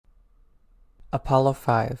Apollo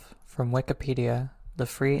 5 from Wikipedia, the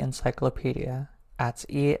free encyclopedia, at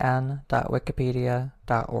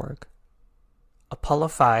en.wikipedia.org. Apollo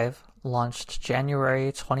 5 launched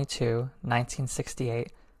January 22,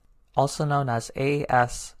 1968, also known as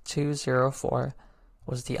AS-204,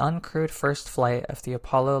 was the uncrewed first flight of the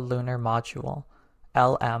Apollo Lunar Module,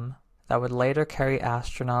 LM, that would later carry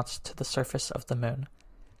astronauts to the surface of the Moon.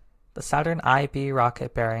 The Saturn IB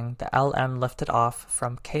rocket bearing the LM lifted off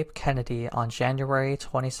from Cape Kennedy on January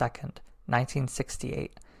 22,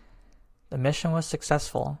 1968. The mission was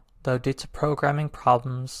successful, though due to programming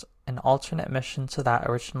problems, an alternate mission to that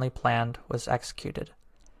originally planned was executed.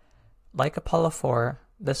 Like Apollo 4,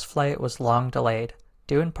 this flight was long delayed,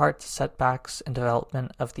 due in part to setbacks in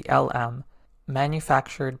development of the LM,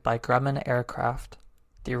 manufactured by Grumman Aircraft.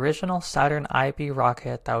 The original Saturn IB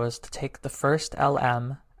rocket that was to take the first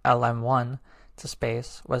LM-1 to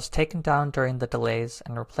space was taken down during the delays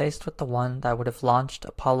and replaced with the one that would have launched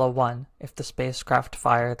Apollo 1 if the spacecraft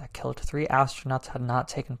fire that killed 3 astronauts had not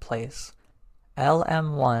taken place.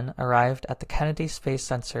 LM-1 arrived at the Kennedy Space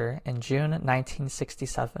Center in June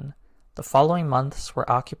 1967. The following months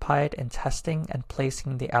were occupied in testing and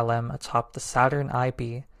placing the LM atop the Saturn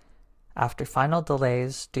IB. After final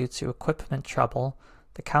delays due to equipment trouble,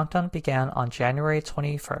 the countdown began on January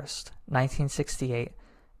 21, 1968,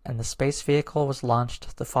 and the space vehicle was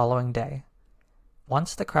launched the following day.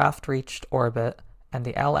 Once the craft reached orbit and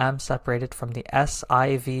the LM separated from the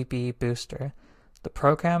SIVB booster, the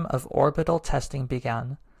program of orbital testing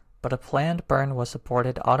began, but a planned burn was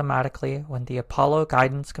aborted automatically when the Apollo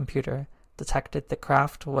guidance computer detected the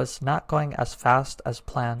craft was not going as fast as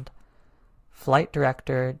planned. Flight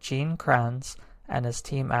Director Gene Kranz and his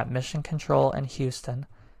team at Mission Control in Houston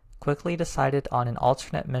quickly decided on an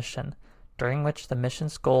alternate mission, during which the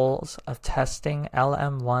mission's goals of testing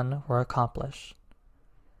LM-1 were accomplished.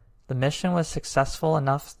 The mission was successful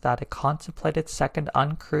enough that a contemplated second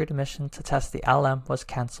uncrewed mission to test the LM was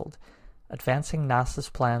cancelled, advancing NASA's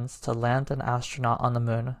plans to land an astronaut on the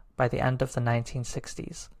Moon by the end of the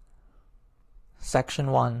 1960s.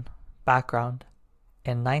 Section 1. Background.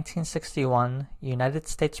 In 1961, United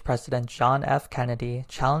States President John F. Kennedy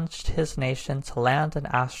challenged his nation to land an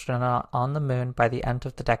astronaut on the Moon by the end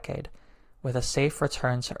of the decade, with a safe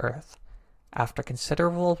return to Earth. After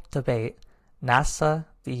considerable debate, NASA,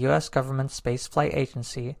 the U.S. government spaceflight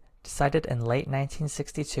agency, decided in late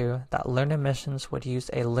 1962 that lunar missions would use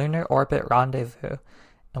a lunar orbit rendezvous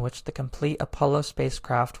in which the complete Apollo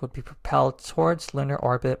spacecraft would be propelled towards lunar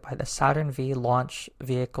orbit by the Saturn V launch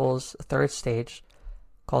vehicle's third stage,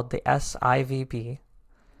 called the SIVB.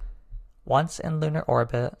 Once in lunar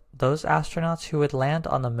orbit, those astronauts who would land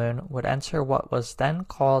on the Moon would enter what was then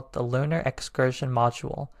called the Lunar Excursion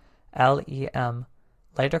Module, LEM,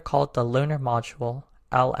 later called the Lunar Module,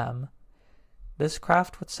 LM. This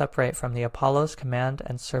craft would separate from the Apollo's Command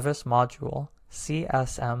and Service Module,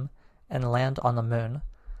 CSM, and land on the Moon.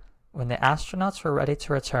 When the astronauts were ready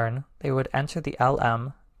to return, they would enter the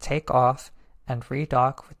LM, take off, and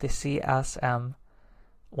redock with the CSM.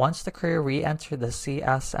 Once the crew re-entered the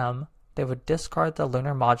CSM, they would discard the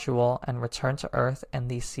lunar module and return to Earth in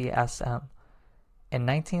the CSM. In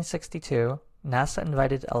 1962, NASA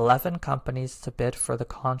invited 11 companies to bid for the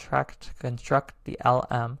contract to construct the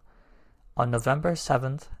LM. On November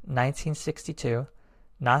 7, 1962,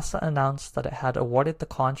 NASA announced that it had awarded the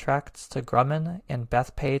contracts to Grumman in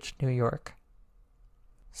Bethpage, New York.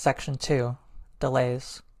 Section 2.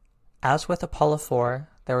 Delays. As with Apollo 4,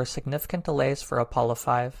 there were significant delays for Apollo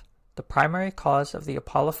 5. The primary cause of the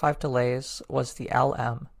Apollo 5 delays was the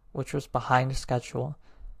LM, which was behind schedule.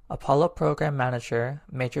 Apollo Program Manager,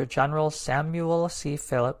 Major General Samuel C.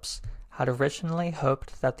 Phillips, had originally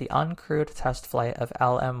hoped that the uncrewed test flight of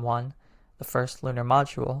LM-1, the first lunar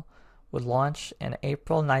module, would launch in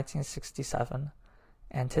April 1967.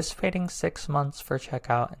 Anticipating 6 months for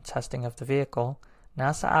checkout and testing of the vehicle,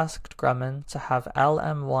 NASA asked Grumman to have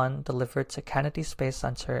LM-1 delivered to Kennedy Space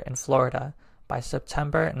Center in Florida by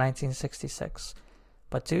September 1966,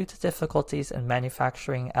 but due to difficulties in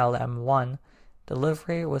manufacturing LM-1,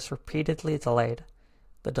 delivery was repeatedly delayed.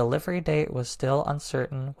 The delivery date was still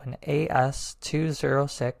uncertain when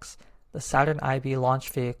AS-206, the Saturn IB launch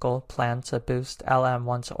vehicle planned to boost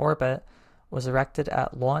LM-1 to orbit, was erected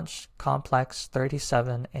at Launch Complex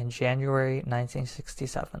 37 in January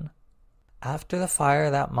 1967. After the fire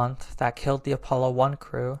that month that killed the Apollo 1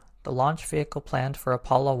 crew, the launch vehicle planned for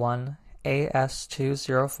Apollo 1,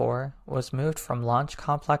 AS-204, was moved from Launch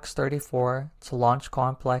Complex 34 to Launch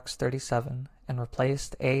Complex 37 and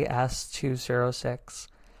replaced AS-206.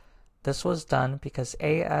 This was done because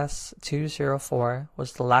AS-204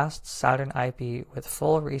 was the last Saturn IB with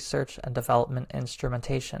full research and development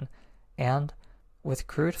instrumentation, and, with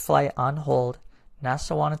crewed flight on hold,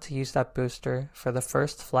 NASA wanted to use that booster for the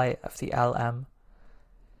first flight of the LM.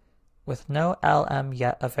 With no LM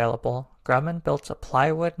yet available, Grumman built a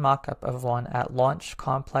plywood mock-up of one at Launch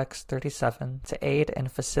Complex 37 to aid in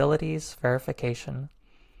facilities verification.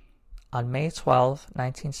 On May 12,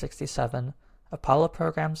 1967, Apollo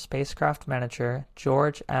program spacecraft manager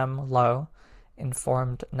George M. Low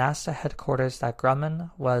informed NASA headquarters that Grumman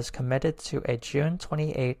was committed to a June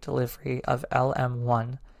 28 delivery of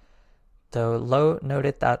LM-1, though Low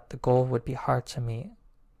noted that the goal would be hard to meet.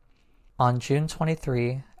 On June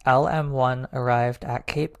 23, LM-1 arrived at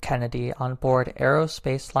Cape Kennedy on board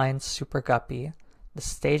Aerospace Line's Super Guppy. The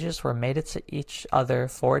stages were mated to each other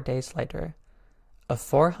 4 days later. A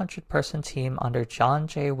 400-person team under John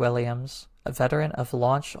J. Williams, a veteran of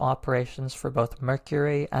launch operations for both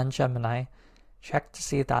Mercury and Gemini, checked to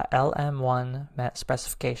see that LM-1 met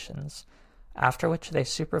specifications, after which they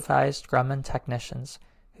supervised Grumman technicians,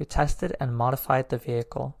 who tested and modified the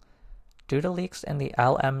vehicle. Due to leaks in the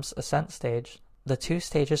LM's ascent stage, the 2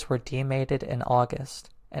 stages were demated in August,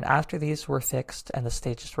 and after these were fixed and the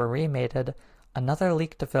stages were remated, another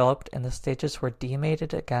leak developed and the stages were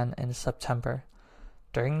demated again in September.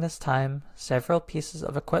 During this time, several pieces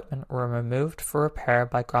of equipment were removed for repair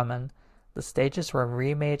by Grumman. The stages were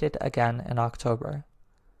remated again in October.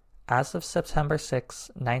 As of September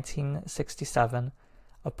 6, 1967,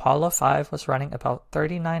 Apollo 5 was running about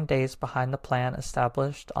 39 days behind the plan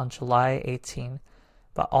established on July 18,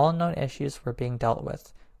 but all known issues were being dealt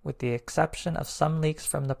with the exception of some leaks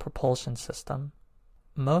from the propulsion system.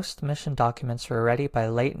 Most mission documents were ready by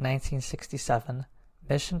late 1967.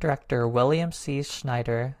 Mission Director William C.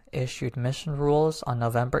 Schneider issued mission rules on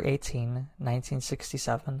November 18,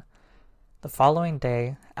 1967. The following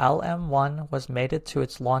day, LM-1 was mated to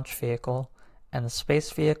its launch vehicle, and the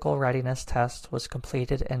space vehicle readiness test was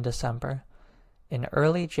completed in December. In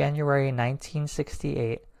early January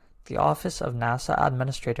 1968, the Office of NASA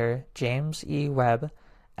Administrator James E. Webb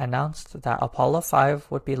announced that Apollo 5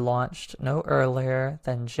 would be launched no earlier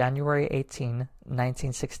than January 18,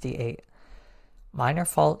 1968. Minor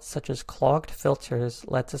faults such as clogged filters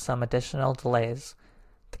led to some additional delays.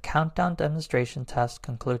 The countdown demonstration test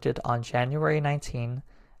concluded on January 19,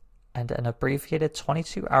 and an abbreviated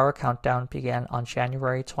 22-hour countdown began on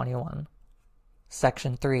January 21.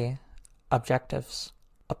 Section 3. Objectives.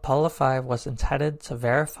 Apollo 5 was intended to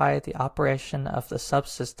verify the operation of the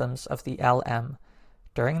subsystems of the LM.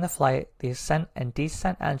 During the flight, the ascent and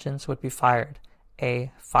descent engines would be fired.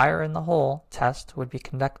 A fire in the hole test would be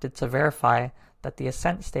conducted to verify that the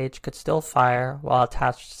ascent stage could still fire while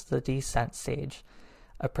attached to the descent stage,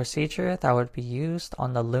 a procedure that would be used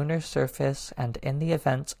on the lunar surface and in the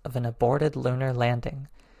event of an aborted lunar landing.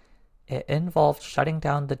 It involved shutting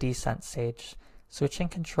down the descent stage, switching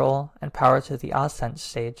control and power to the ascent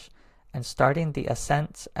stage, and starting the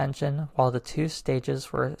ascent engine while the 2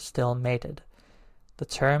 stages were still mated. The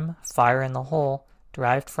term fire in the hole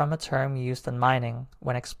derived from a term used in mining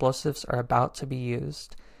when explosives are about to be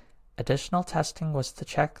used. Additional testing was to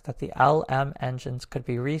check that the LM engines could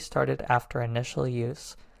be restarted after initial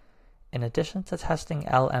use. In addition to testing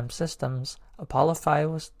LM systems, Apollo 5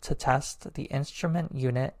 was to test the instrument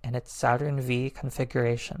unit in its Saturn V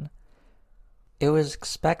configuration. It was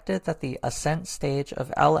expected that the ascent stage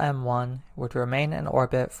of LM-1 would remain in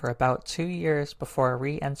orbit for about 2 years before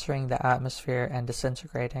re-entering the atmosphere and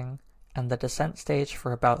disintegrating, and the descent stage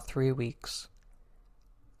for about 3 weeks.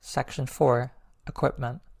 Section 4.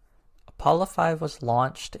 Equipment. Apollo 5 was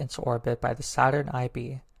launched into orbit by the Saturn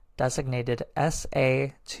IB, designated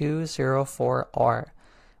SA-204R,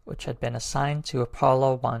 which had been assigned to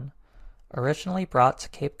Apollo 1. Originally brought to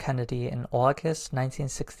Cape Kennedy in August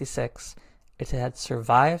 1966, it had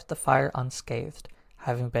survived the fire unscathed,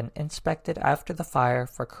 having been inspected after the fire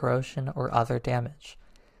for corrosion or other damage.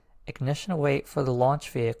 Ignition weight for the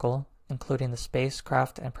launch vehicle, including the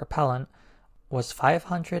spacecraft and propellant, was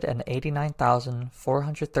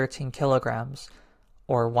 589,413 kilograms,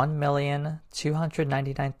 or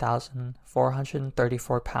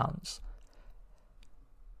 1,299,434 pounds.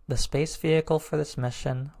 The space vehicle for this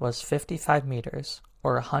mission was 55 meters,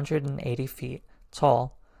 or 180 feet,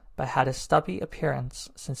 tall, but had a stubby appearance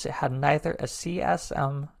since it had neither a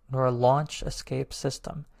CSM nor a launch escape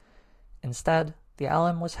system. Instead, the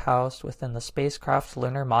LM was housed within the Spacecraft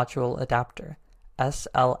Lunar Module Adapter,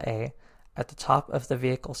 SLA, at the top of the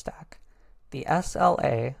vehicle stack. The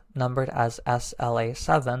SLA, numbered as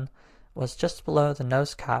SLA-7, was just below the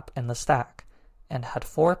nose cap in the stack, and had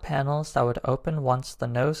 4 panels that would open once the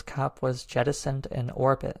nose cap was jettisoned in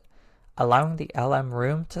orbit, allowing the LM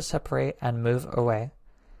room to separate and move away.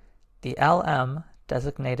 The LM,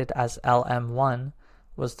 designated as LM-1,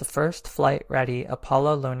 was the first flight-ready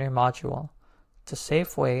Apollo lunar module. To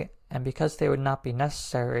save weight, and because they would not be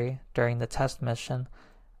necessary during the test mission,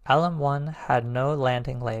 LM-1 had no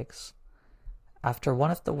landing legs. After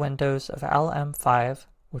one of the windows of LM-5,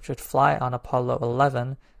 which would fly on Apollo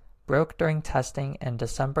 11, broke during testing in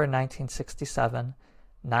December 1967,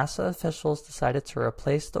 NASA officials decided to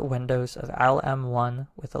replace the windows of LM-1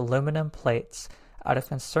 with aluminum plates out of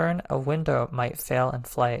concern a window might fail in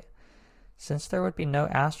flight. Since there would be no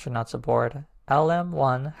astronauts aboard,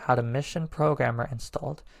 LM-1 had a mission programmer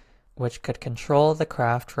installed, which could control the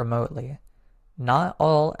craft remotely. Not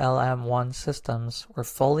all LM-1 systems were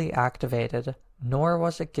fully activated, nor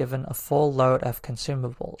was it given a full load of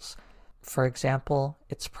consumables. For example,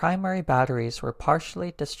 its primary batteries were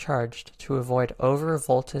partially discharged to avoid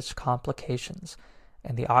over-voltage complications,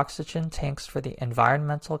 and the oxygen tanks for the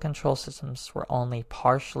environmental control systems were only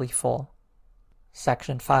partially full.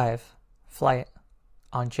 Section 5. Flight.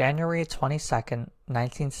 On January 22,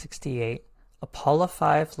 1968, Apollo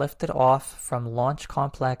 5 lifted off from Launch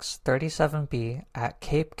Complex 37B at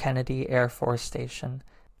Cape Kennedy Air Force Station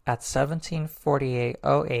at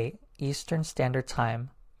 17:48:08 Eastern Standard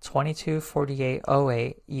Time,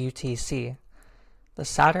 22:48:08 UTC. The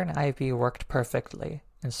Saturn IB worked perfectly,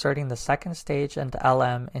 inserting the second stage and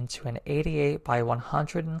LM into an 88 by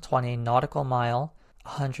 120 nautical mile,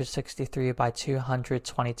 163 by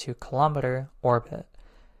 222 kilometer orbit.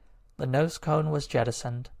 The nose cone was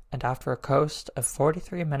jettisoned, and after a coast of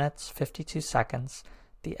 43 minutes 52 seconds,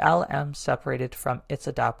 the LM separated from its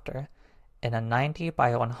adapter in a 90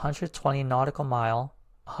 by 120 nautical mile,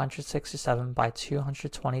 167 by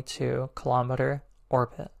 222 kilometer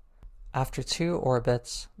orbit. After 2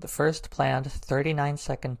 orbits, the first planned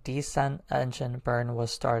 39-second descent engine burn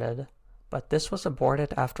was started, but this was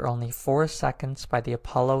aborted after only 4 seconds by the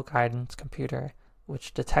Apollo guidance computer,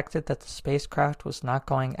 which detected that the spacecraft was not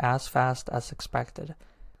going as fast as expected.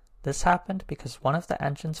 This happened because one of the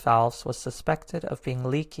engine's valves was suspected of being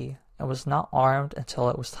leaky and was not armed until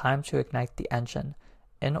it was time to ignite the engine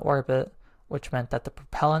in orbit, which meant that the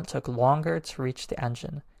propellant took longer to reach the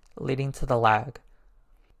engine, leading to the lag.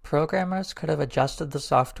 Programmers could have adjusted the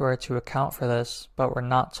software to account for this, but were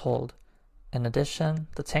not told. In addition,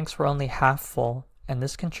 the tanks were only half full, and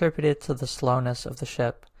this contributed to the slowness of the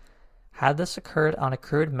ship. Had this occurred on a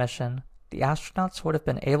crewed mission, the astronauts would have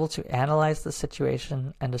been able to analyze the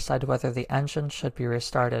situation and decide whether the engine should be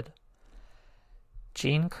restarted.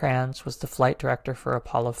 Gene Kranz was the flight director for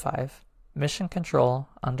Apollo 5. Mission Control,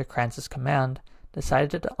 under Kranz's command,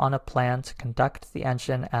 decided on a plan to conduct the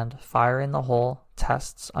engine and fire in the hole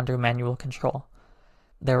tests under manual control.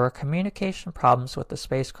 There were communication problems with the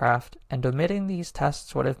spacecraft, and omitting these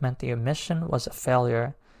tests would have meant the mission was a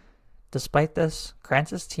failure. Despite this,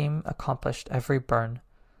 Kranz's team accomplished every burn.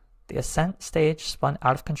 The ascent stage spun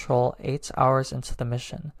out of control 8 hours into the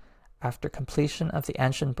mission, after completion of the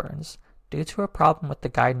engine burns, due to a problem with the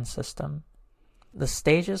guidance system. The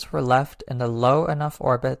stages were left in a low enough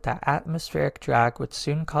orbit that atmospheric drag would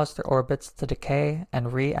soon cause their orbits to decay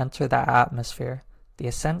and re-enter the atmosphere. The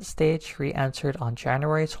ascent stage re-entered on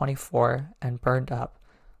January 24 and burned up.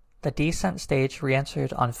 The descent stage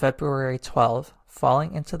re-entered on February 12,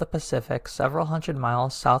 falling into the Pacific several hundred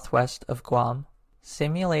miles southwest of Guam.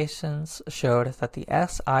 Simulations showed that the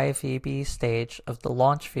SIVB stage of the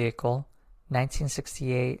launch vehicle,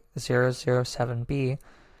 1968-007B,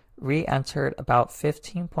 re-entered about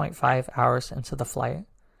 15.5 hours into the flight.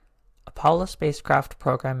 Apollo spacecraft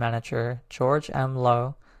program manager George M.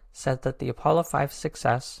 Lowe said that the Apollo 5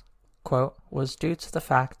 success, quote, was due to the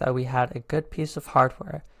fact that we had a good piece of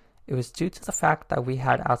hardware. It was due to the fact that we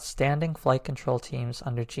had outstanding flight control teams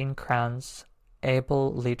under Gene Kranz's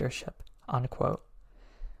able leadership, unquote.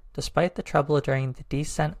 Despite the trouble during the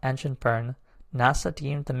descent engine burn, NASA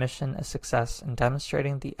deemed the mission a success in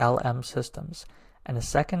demonstrating the LM systems, and a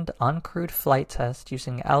second uncrewed flight test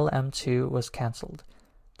using LM-2 was cancelled.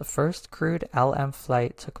 The first crewed LM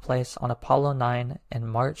flight took place on Apollo 9 in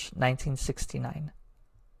March 1969.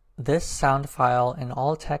 This sound file and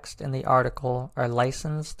all text in the article are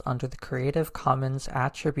licensed under the Creative Commons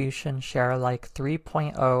Attribution Share Alike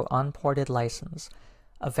 3.0 Unported License,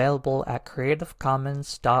 available at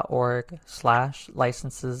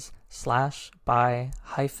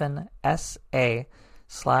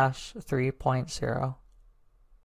creativecommons.org/licenses/by-SA/3.0.